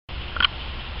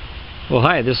Well,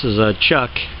 hi, this is Chuck.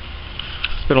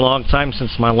 It's been a long time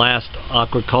since my last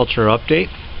aquaculture update.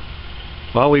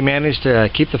 Well, we managed to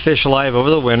keep the fish alive over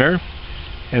the winter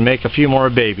and make a few more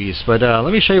babies. But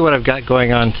let me show you what I've got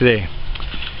going on today.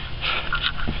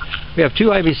 We have two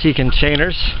IBC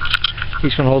containers.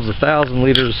 Each one holds 1,000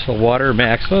 liters of water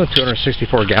maximum,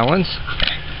 264 gallons.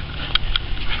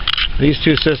 These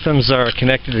two systems are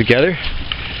connected together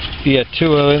via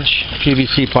 2-inch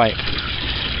PVC pipe.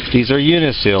 These are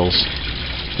uniseals.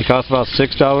 They cost about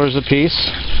 $6 a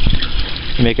piece.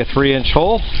 You make a 3-inch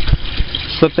hole,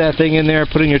 slip that thing in there,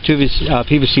 put in your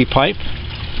PVC pipe,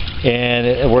 and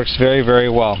it works very, very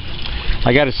well.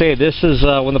 I got to say, this is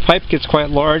when the pipe gets quite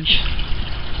large,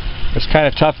 it's kind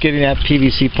of tough getting that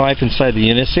PVC pipe inside the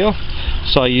uniseal.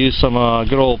 So I use some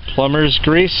good old plumber's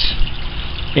grease.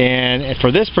 And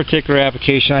for this particular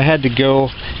application, I had to go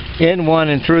in one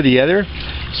and through the other.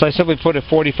 So I simply put a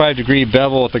 45-degree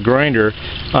bevel with a grinder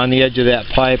on the edge of that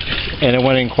pipe, and it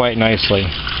went in quite nicely.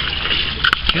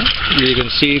 Okay. You can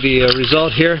see the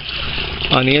result here.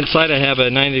 On the inside I have a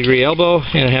 90-degree elbow,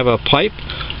 and I have a pipe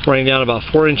running down about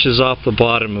 4 inches off the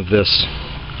bottom of this.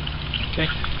 Okay.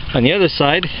 On the other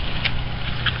side,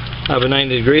 I have a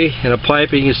 90-degree and a pipe,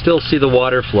 and you can still see the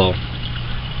water flow.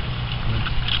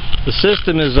 The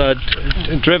system is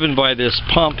driven by this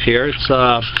pump here. It's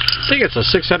I think it's a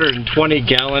 620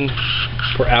 gallon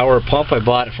per hour pump. I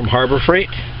bought it from Harbor Freight.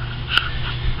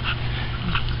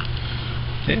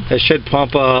 Okay. That should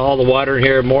pump all the water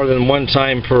here more than one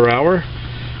time per hour,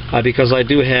 because I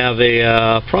do have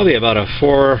a probably about a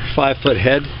 4 or 5 foot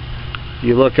head.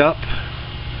 You look up.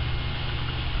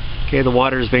 Okay, the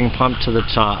water is being pumped to the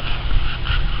top.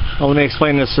 Well, let me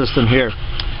explain this system here.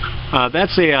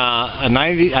 That's a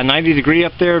 90 degree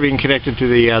up there being connected to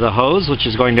the hose, which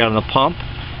is going down the pump.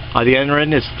 The other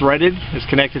end is threaded. It's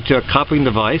connected to a coupling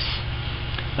device.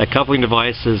 That coupling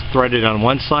device is threaded on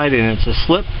one side, and it's a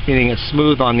slip, meaning it's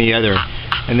smooth on the other.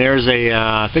 And there's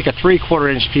I think a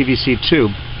 3/4 inch PVC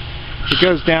tube. It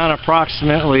goes down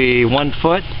approximately 1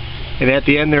 foot, and at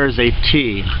the end there's a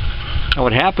T. Now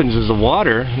what happens is the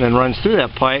water then runs through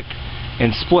that pipe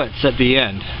and splits at the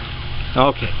end.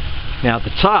 Okay. Now at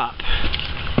the top,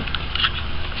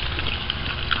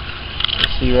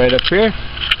 see right up here,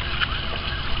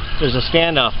 there's a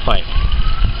standoff pipe.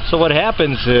 So what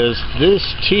happens is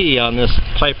this T on this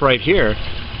pipe right here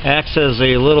acts as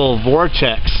a little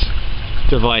vortex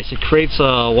device. It creates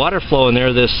a water flow in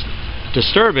there, this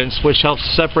disturbance, which helps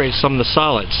separate some of the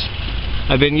solids.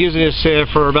 I've been using this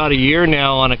for about a year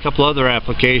now on a couple other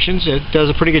applications. It does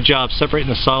a pretty good job separating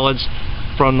the solids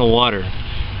from the water.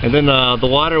 And then the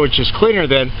water, which is cleaner,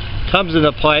 then comes in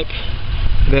the pipe,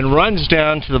 then runs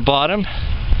down to the bottom.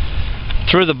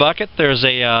 Through the bucket there's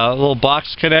a little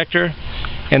box connector,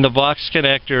 and the box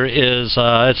connector is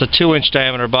it's a 2-inch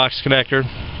diameter box connector.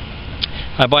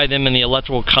 I buy them in the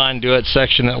electrical conduit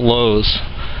section at Lowe's.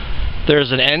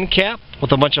 There's an end cap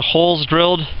with a bunch of holes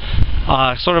drilled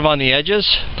sort of on the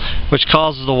edges, which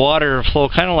causes the water to flow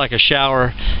kind of like a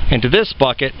shower into this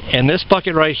bucket, and this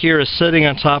bucket right here is sitting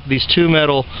on top of these two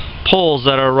metal poles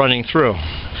that are running through.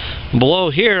 Below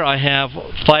here I have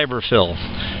fiber fill.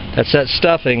 That's that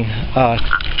stuffing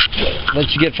that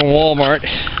you get from Walmart.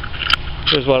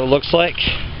 Here's what it looks like.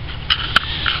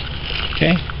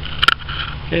 Okay,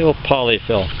 a little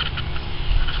polyfill.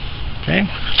 Okay.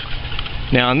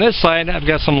 Now on this side I've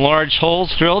got some large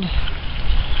holes drilled,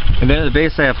 and then at the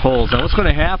base I have holes. Now what's going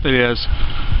to happen is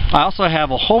I also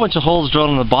have a whole bunch of holes drilled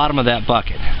in the bottom of that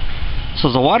bucket. So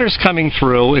as the water's coming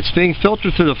through, it's being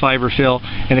filtered through the fiber fill,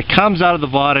 and it comes out of the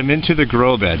bottom into the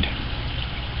grow bed.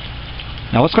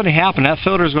 Now what's going to happen, that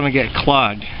filter is going to get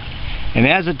clogged, and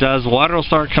as it does, water will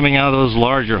start coming out of those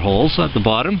larger holes at the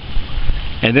bottom,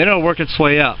 and then it'll work its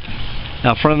way up.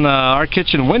 Now from our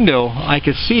kitchen window I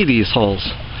can see these holes.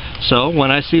 So when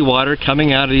I see water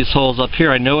coming out of these holes up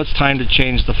here, I know it's time to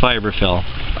change the fiber fill.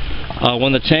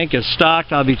 When the tank is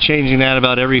stocked, I'll be changing that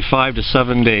about every 5 to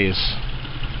 7 days.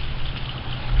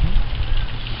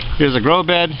 Here's a grow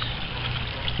bed.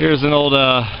 Here's an old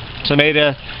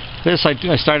tomato. This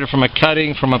I started from a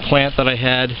cutting from a plant that I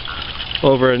had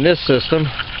over in this system,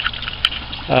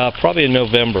 probably in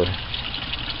November.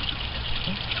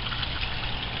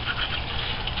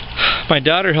 My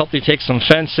daughter helped me take some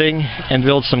fencing and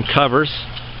build some covers.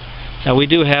 Now we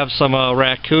do have some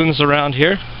raccoons around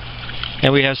here,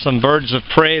 and we have some birds of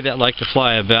prey that like to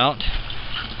fly about.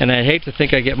 And I hate to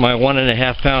think I get my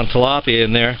 1.5 pound tilapia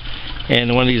in there,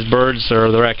 and one of these birds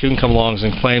or the raccoon comes along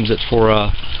and claims it for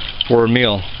a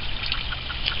meal.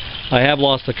 I have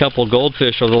lost a couple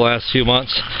goldfish over the last few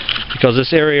months because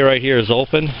this area right here is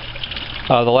open.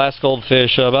 The last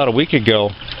goldfish about a week ago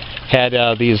had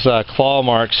these claw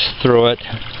marks through it,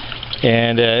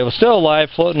 and it was still alive,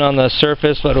 floating on the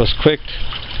surface, but it was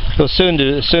soon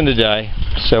to die.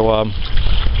 So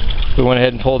we went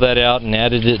ahead and pulled that out and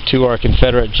added it to our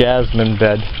Confederate jasmine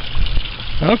bed.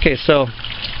 Okay, so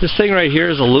this thing right here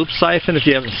is a loop siphon, if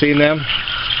you haven't seen them.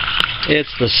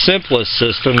 It's the simplest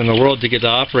system in the world to get to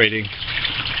operating.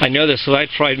 I know this because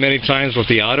I've tried many times with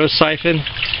the auto siphon,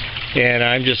 and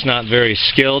I'm just not very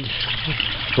skilled,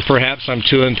 or perhaps I'm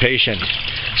too impatient.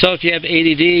 So if you have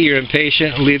ADD, you're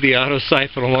impatient, leave the auto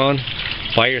siphon alone,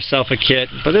 buy yourself a kit.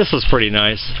 But this is pretty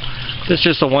nice. This is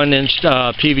just a 1-inch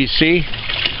PVC,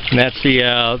 and that's the,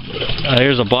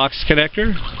 here's a box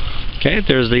connector. Okay,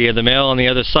 there's the male on the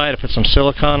other side. I put some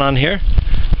silicone on here,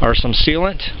 or some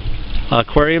sealant,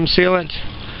 aquarium sealant,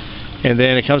 and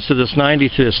then it comes to this 90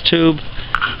 through this tube,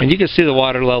 and you can see the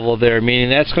water level there, meaning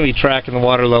that's going to be tracking the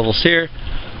water levels here,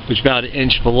 which is about 1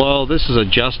 inch below. This is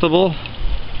adjustable.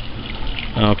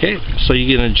 Okay, so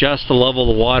you can adjust the level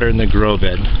of the water in the grow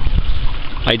bed.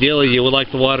 Ideally, you would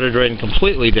like the water to drain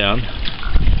completely down.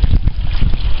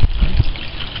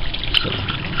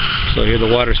 So here the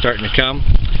water's starting to come,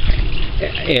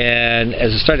 and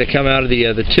as it's starting to come out of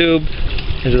the tube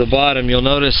into the bottom, you'll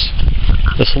notice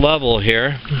this level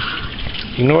here.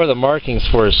 Ignore the markings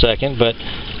for a second, but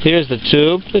here's the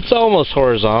tube. It's almost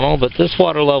horizontal, but this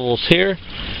water level is here,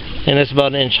 and it's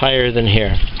about 1 inch higher than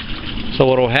here. So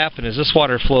what will happen is this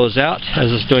water flows out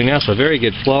as it's doing now. It's a very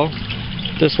good flow.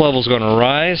 This level is going to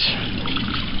rise,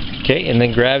 okay, and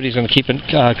then gravity is going to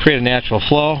create a natural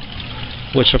flow,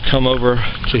 which will come over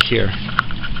to here.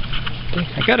 Okay.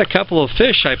 I got a couple of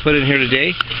fish I put in here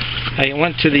today. I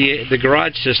went to the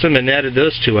garage system and netted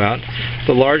those two out.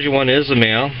 The larger one is a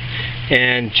male,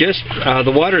 and just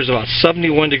the water is about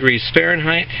 71 degrees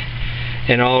Fahrenheit,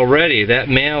 and already that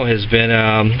male has been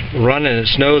running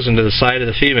its nose into the side of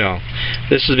the female.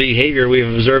 This is behavior we've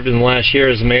observed in the last year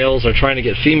as males are trying to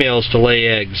get females to lay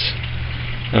eggs.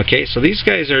 Okay, so these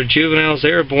guys are juveniles.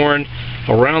 They were born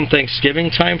around Thanksgiving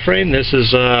time frame. This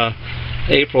is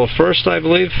April 1st, I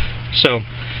believe. So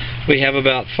we have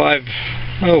about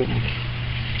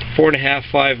 4.5,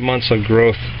 5 months of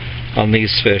growth on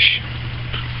these fish.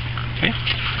 Okay.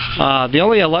 The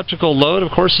only electrical load, of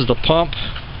course, is the pump.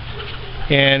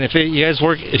 And if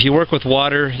you work with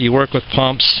water, you work with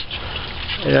pumps.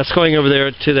 That's going over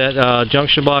there to that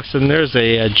junction box, and there's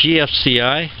a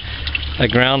GFCI, a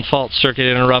ground fault circuit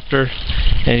interrupter,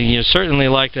 and you certainly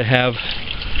like to have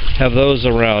those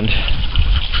around.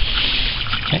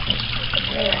 Okay.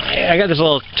 I got this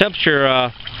little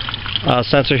temperature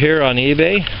sensor here on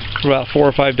eBay for about $4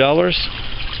 or $5,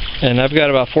 and I've got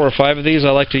about 4 or 5 of these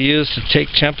I like to use to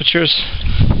take temperatures,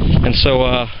 and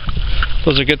so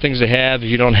those are good things to have if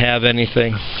you don't have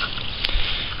anything.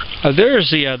 There's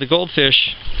the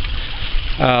goldfish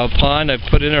pond. I've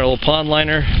put in there a little pond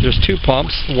liner. There's 2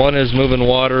 pumps. One is moving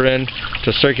water in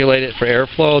to circulate it for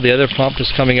airflow. The other pump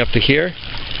is coming up to here.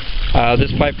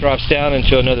 This pipe drops down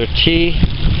into another T,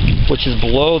 which is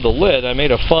below the lid. I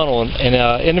made a funnel, an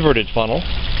inverted funnel.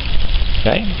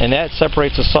 Okay, and that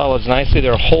separates the solids nicely.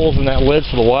 There are holes in that lid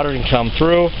so the water can come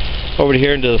through over to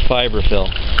here into the fiber fill.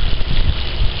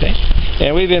 Okay,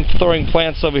 and we've been throwing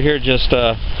plants over here just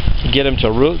to get them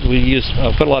to root. We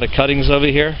put a lot of cuttings over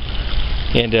here,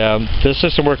 and the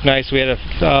system worked nice. We had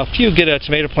a few good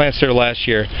tomato plants there last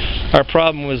year. Our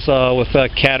problem was with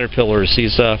caterpillars,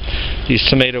 these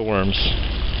tomato worms.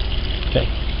 Okay,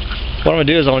 what I'm going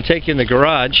to do is I'm going to take you in the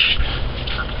garage.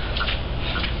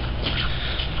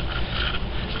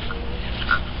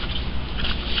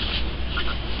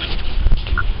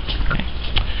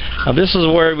 Now this is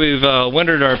where we've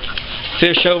wintered our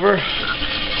fish over.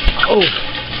 Oh,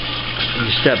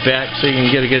 you step back so you can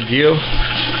get a good view.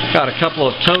 Got a couple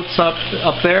of totes up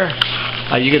there.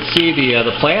 You can see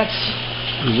the plants.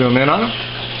 Zoom in on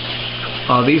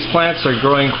them. These plants are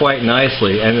growing quite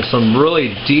nicely, and there's some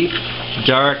really deep,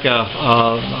 dark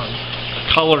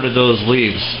color to those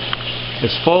leaves.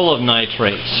 It's full of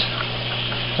nitrates.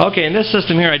 Okay, in this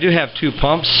system here, I do have 2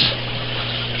 pumps.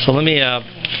 So let me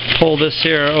pull this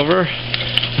here over,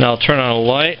 and I'll turn on a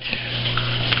light.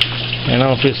 And I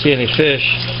don't know if you see any fish.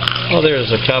 Oh,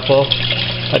 there's a couple.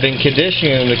 I've been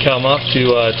conditioning them to come up to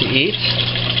eat.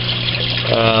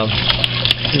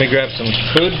 Let me grab some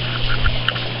food.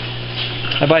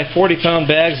 I buy 40-pound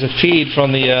bags of feed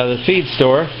from the feed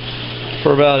store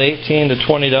for about $18 to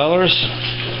 $20.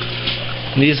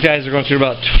 And these guys are going through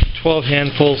about 12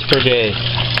 handfuls per day.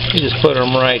 You just put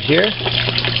them right here.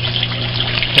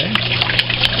 Okay.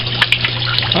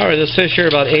 All right, this fish here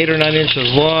about 8 or 9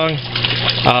 inches long.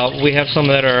 We have some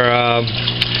that are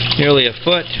nearly a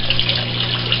foot.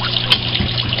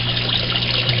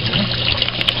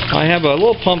 I have a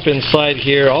little pump inside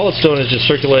here. All it's doing is just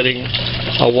circulating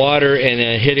water and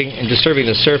hitting and disturbing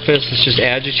the surface. It's just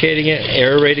agitating it,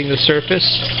 aerating the surface.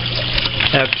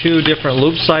 I have two different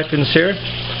loop siphons here.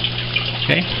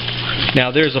 Okay.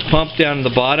 Now there's a pump down at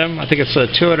the bottom. I think it's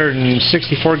a 264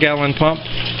 gallon pump.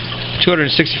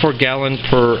 264 gallon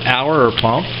per hour or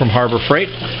pump from Harbor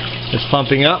Freight. It's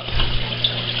pumping up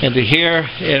into here,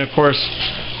 and of course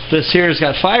this here has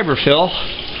got fiber fill.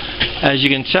 As you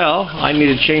can tell, I need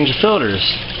to change the filters.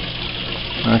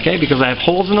 Okay, because I have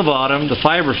holes in the bottom, the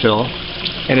fiber fill,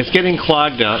 and it's getting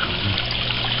clogged up.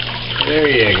 There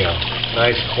you go.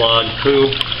 Nice clogged, true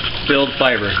filled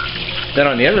fiber. Then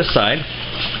on the other side,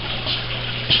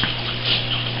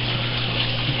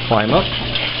 climb up.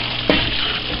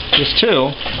 This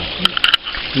too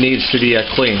needs to be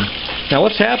cleaned. Now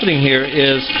what's happening here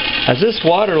is, as this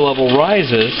water level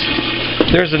rises,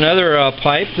 there's another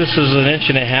pipe. This is 1.5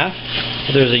 inches.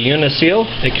 There's a uniseal.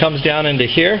 It comes down into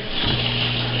here.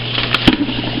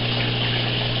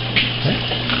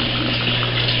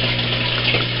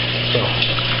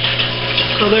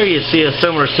 So there you see a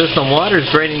similar system. Water is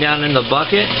draining down in the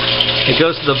bucket. It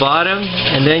goes to the bottom,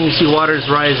 and then you see water is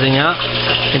rising up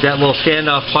in that little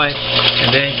standoff pipe,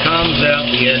 and then it comes out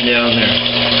the end down there.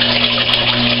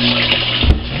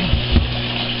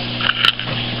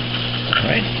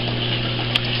 Alright.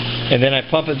 And then I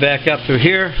pump it back up through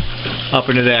here, up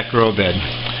into that grow bed.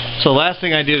 So last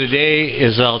thing I do today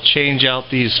is I'll change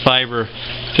out these fiber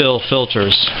fill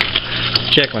filters.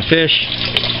 Check my fish.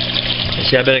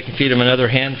 See, I bet I can feed them another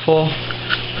handful.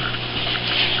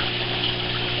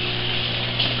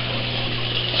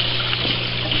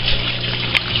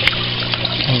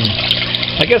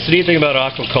 I guess the neat thing about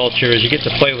aquaculture is you get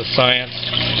to play with science.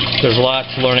 There's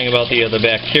lots learning about the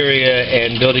bacteria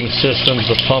and building systems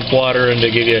to pump water and to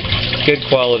give you good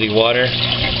quality water.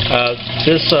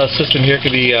 This system here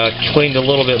could be cleaned a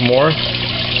little bit more,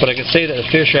 but I can say that the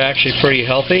fish are actually pretty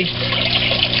healthy.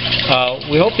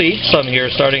 We hope to eat some here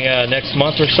starting next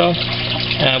month or so.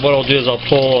 And what I'll do is I'll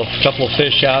pull a couple of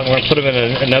fish out, and we're going to put them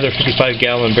in another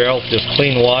 55-gallon barrel with just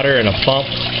clean water and a pump.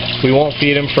 We won't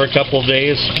feed them for a couple of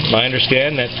days. I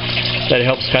understand that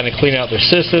helps kind of clean out their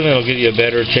system, and it'll give you a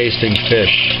better tasting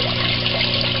fish.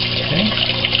 Okay.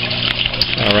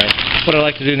 Alright. What I'd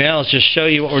like to do now is just show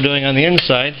you what we're doing on the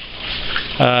inside.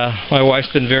 My wife's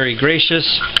been very gracious.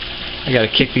 I got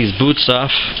to kick these boots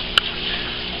off.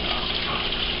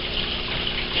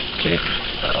 Okay.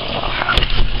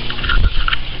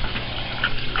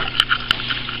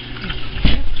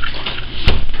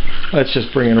 Let's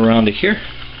just bring it around to here.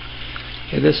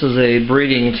 Okay, this is a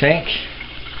breeding tank.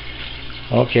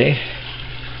 Okay.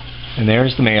 And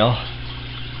there's the male.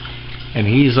 And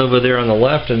he's over there on the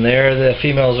left, and there the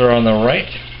females are on the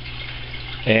right.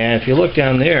 And if you look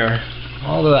down there,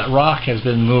 all of that rock has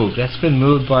been moved. That's been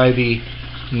moved by the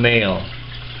male.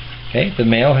 Okay, the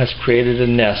male has created a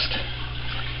nest.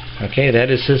 Okay, that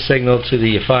is his signal to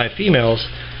the 5 females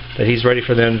that he's ready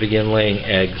for them to begin laying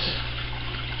eggs.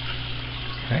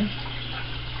 Okay,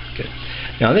 good.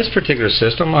 Now, in this particular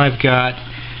system, I've got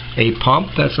a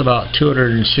pump that's about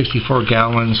 264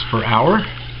 gallons per hour.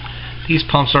 These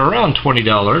pumps are around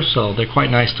 $20, so they're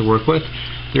quite nice to work with.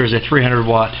 There's a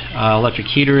 300-watt electric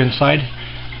heater inside,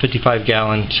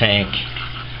 55-gallon tank.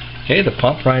 Okay, the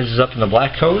pump rises up in the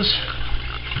black hose,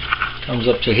 comes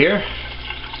up to here,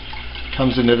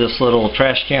 comes into this little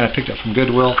trash can I picked up from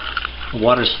Goodwill. The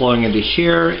water's flowing into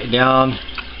here, down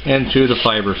into the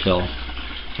fiber fill.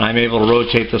 I'm able to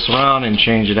rotate this around and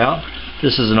change it out.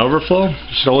 This is an overflow.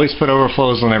 You should always put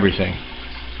overflows on everything.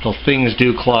 Those things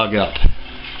do clog up.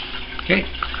 Okay,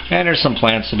 and there's some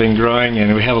plants that have been growing,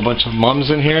 and we have a bunch of mums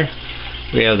in here.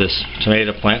 We have this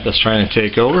tomato plant that's trying to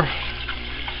take over,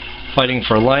 fighting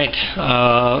for light.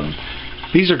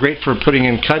 These are great for putting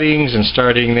in cuttings and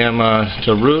starting them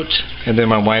to root, and then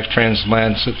my wife plants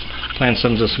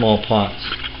them to small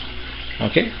pots.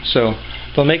 Okay, so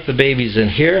they'll make the babies in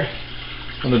here.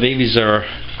 When the babies are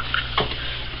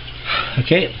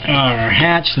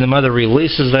hatched and the mother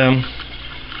releases them,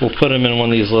 we'll put them in one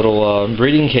of these little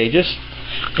breeding cages,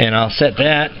 and I'll set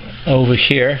that over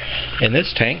here in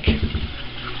this tank.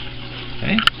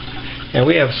 Okay, and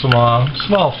we have some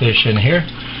small fish in here.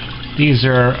 These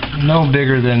are no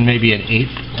bigger than maybe an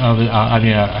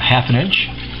a half an inch.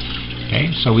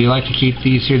 Okay, so we like to keep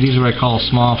these here. These are what I call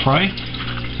small fry,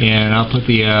 and I'll put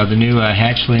the new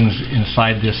hatchlings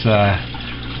inside this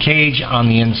cage on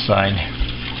the inside.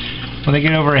 When they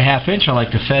get over a half inch, I like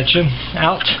to fetch them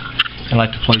out and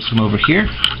like to place them over here.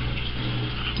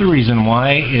 The reason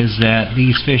why is that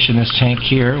these fish in this tank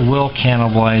here will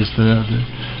cannibalize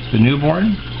the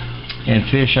newborn, and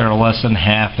fish that are less than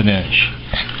half an inch.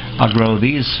 I'll grow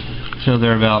these till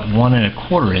they're about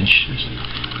 1¼ inch.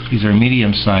 These are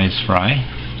medium-sized fry.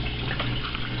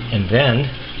 And then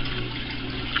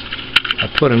I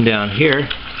put them down here.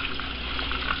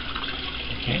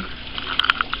 Okay.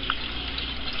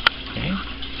 Okay.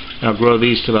 I'll grow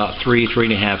these to about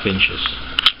 3–3½ inches.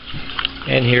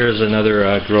 And here's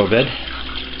another grow bed.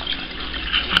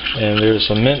 And there's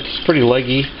some mint. It's pretty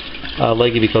leggy.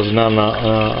 Leggy because there's not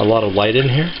a lot of light in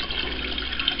here.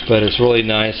 But it's really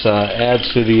nice.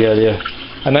 Adds to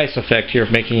a nice effect here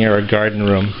of making here a garden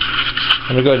room.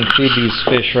 I'm going to go ahead and feed these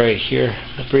fish right here,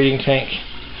 the breeding tank.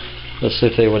 Let's see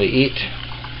if they want to eat.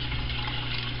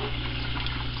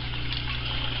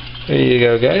 There you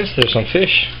go, guys. There's some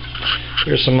fish.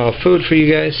 Here's some food for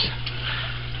you guys.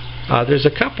 There's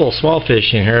a couple small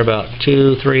fish in here, about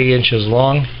 2–3 inches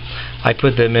long. I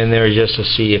put them in there just to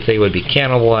see if they would be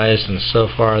cannibalized, and so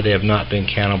far they have not been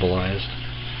cannibalized.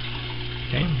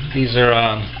 Okay. These are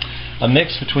a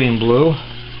mix between blue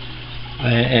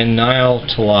and Nile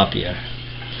Tilapia.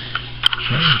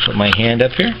 Okay. Put my hand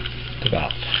up here. It's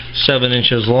about 7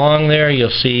 inches long there. You'll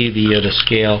see the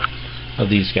scale of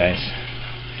these guys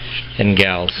and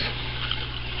gals.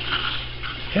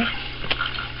 Okay.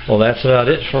 Well, that's about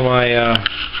it for my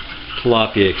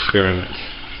tilapia experiment.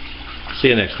 See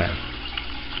you next time.